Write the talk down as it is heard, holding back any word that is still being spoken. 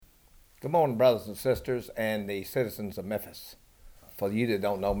Good morning, brothers and sisters, and the citizens of Memphis. For you that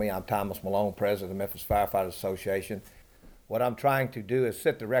don't know me, I'm Thomas Malone, President of the Memphis Firefighters Association. What I'm trying to do is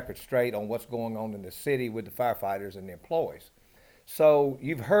set the record straight on what's going on in the city with the firefighters and the employees. So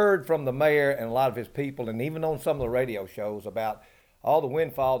you've heard from the mayor and a lot of his people, and even on some of the radio shows, about all the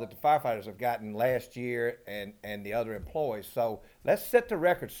windfall that the firefighters have gotten last year and the other employees. So let's set the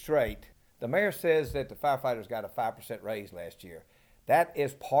record straight. The mayor says that the firefighters got a 5% raise last year. That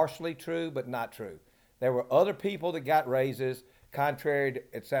is partially true, but not true. There were other people that got raises. Contrary to,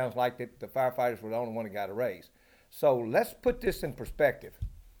 it sounds like that the firefighters were the only one that got a raise. So let's put this in perspective.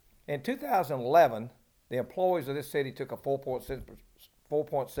 In 2011, the employees of this city took a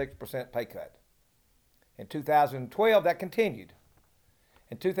 4.6% pay cut. In 2012, that continued.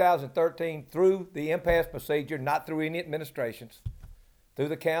 In 2013, through the impasse procedure, not through any administrations, through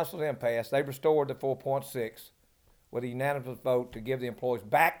the council's impasse, they restored the 4.6 with a unanimous vote to give the employees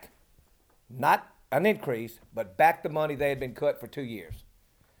back, not an increase, but back the money they had been cut for 2 years.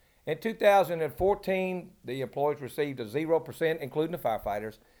 In 2014, the employees received a 0%, including the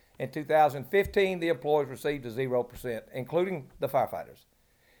firefighters. In 2015, the employees received a 0%, including the firefighters.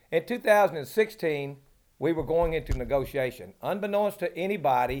 In 2016, we were going into negotiation. Unbeknownst to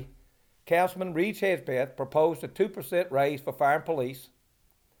anybody, Councilman Reed Hedgepeth proposed a 2% raise for fire and police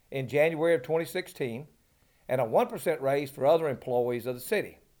in January of 2016 and a 1% raise for other employees of the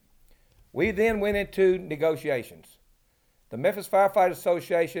city. We then went into negotiations. The Memphis Firefighters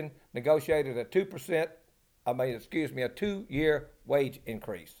Association negotiated a 2-year wage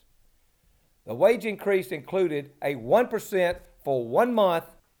increase. The wage increase included a 1% for 1 month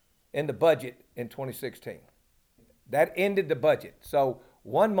in the budget in 2016. That ended the budget. So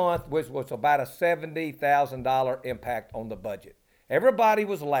 1 month was about a $70,000 impact on the budget. Everybody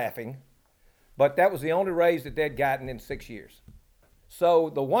was laughing, but that was the only raise that they'd gotten in 6 years.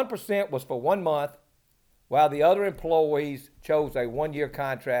 So the 1% was for 1 month, while the other employees chose a 1-year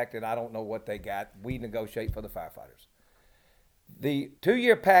contract, and I don't know what they got. We negotiate for the firefighters. The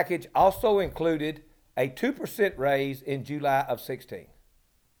 2-year package also included a 2% raise in July of 16,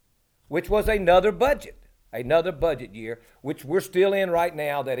 which was another budget year, which we're still in right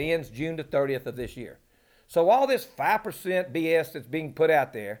now, that ends June the 30th of this year. So all this 5% BS that's being put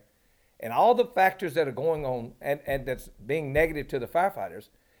out there, and all the factors that are going on and that's being negative to the firefighters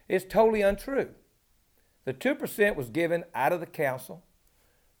is totally untrue. The 2% was given out of the council.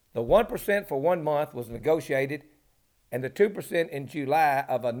 The 1% for 1 month was negotiated, and the 2% in July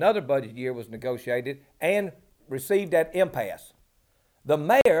of another budget year was negotiated and received at impasse. The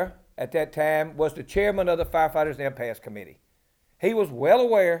mayor at that time was the chairman of the Firefighters Impasse Committee. He was well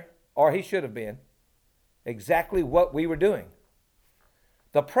aware, or he should have been, exactly what we were doing.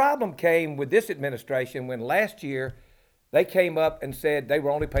 The problem came with this administration when last year they came up and said they were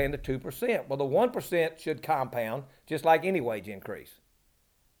only paying the 2%. Well, the 1% should compound just like any wage increase.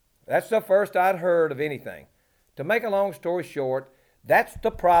 That's the first I'd heard of anything. To make a long story short, that's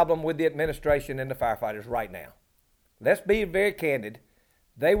the problem with the administration and the firefighters right now. Let's be very candid.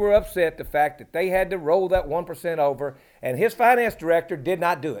 They were upset the fact that they had to roll that 1% over, and his finance director did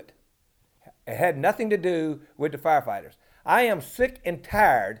not do it. It had nothing to do with the firefighters. I am sick and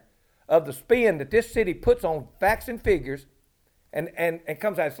tired of the spin that this city puts on facts and figures and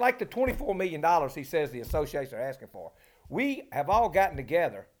comes out. It's like the $24 million he says the association are asking for. We have all gotten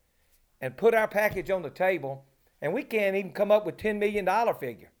together and put our package on the table, and we can't even come up with $10 million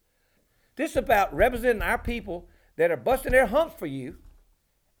figure. This is about representing our people that are busting their humps for you,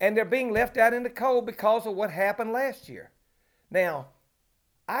 and they're being left out in the cold because of what happened last year. Now,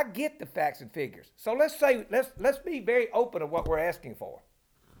 I get the facts and figures. So let's be very open of what we're asking for.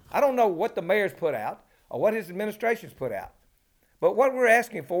 I don't know what the mayor's put out or what his administration's put out, but what we're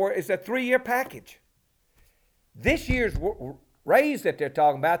asking for is a 3-year package. This year's raise that they're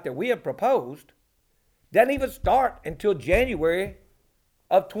talking about that we have proposed doesn't even start until January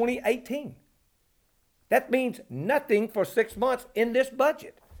of 2018. That means nothing for 6 months in this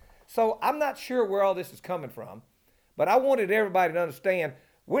budget. So I'm not sure where all this is coming from, but I wanted everybody to understand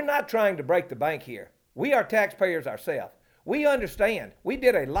we're not trying to break the bank here. We are taxpayers ourselves. We understand. We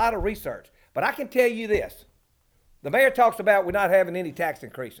did a lot of research. But I can tell you this. The mayor talks about we're not having any tax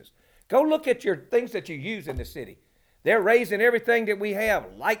increases. Go look at your things that you use in the city. They're raising everything that we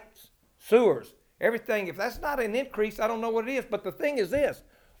have, lights, sewers, everything. If that's not an increase, I don't know what it is. But the thing is this.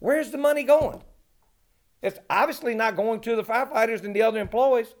 Where's the money going? It's obviously not going to the firefighters and the other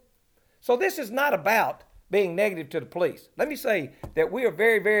employees. So this is not about being negative to the police. Let me say that we are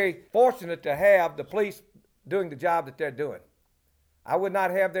very, very fortunate to have the police doing the job that they're doing. I would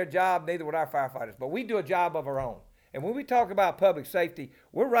not have their job, neither would our firefighters, but we do a job of our own. And when we talk about public safety,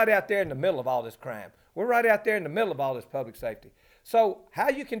 we're right out there in the middle of all this crime. We're right out there in the middle of all this public safety. So how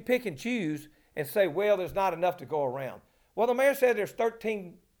you can pick and choose and say, well, there's not enough to go around. Well, the mayor said there's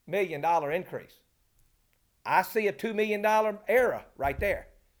 $13 million increase. I see a $2 million error right there.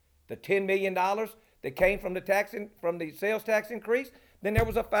 The $10 million that came from the sales tax increase, then there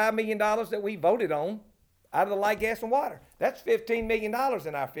was a $5 million that we voted on out of the light, gas, and water. That's $15 million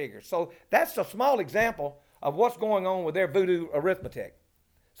in our figures. So that's a small example of what's going on with their voodoo arithmetic.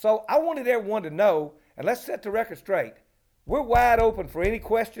 So I wanted everyone to know, and let's set the record straight. We're wide open for any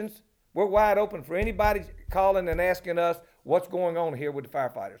questions. We're wide open for anybody calling and asking us what's going on here with the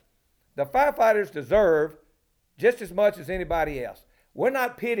firefighters. The firefighters deserve just as much as anybody else. We're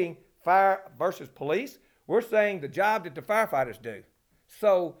not pitting fire versus police. We're saying the job that the firefighters do.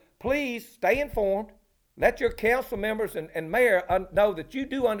 So please stay informed. Let your council members and mayor know that you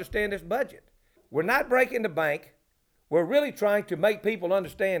do understand this budget. We're not breaking the bank. We're really trying to make people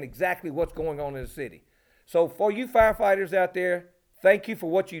understand exactly what's going on in the city. So for you firefighters out there, thank you for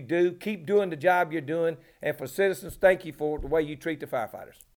what you do. Keep doing the job you're doing. And for citizens, thank you for the way you treat the firefighters.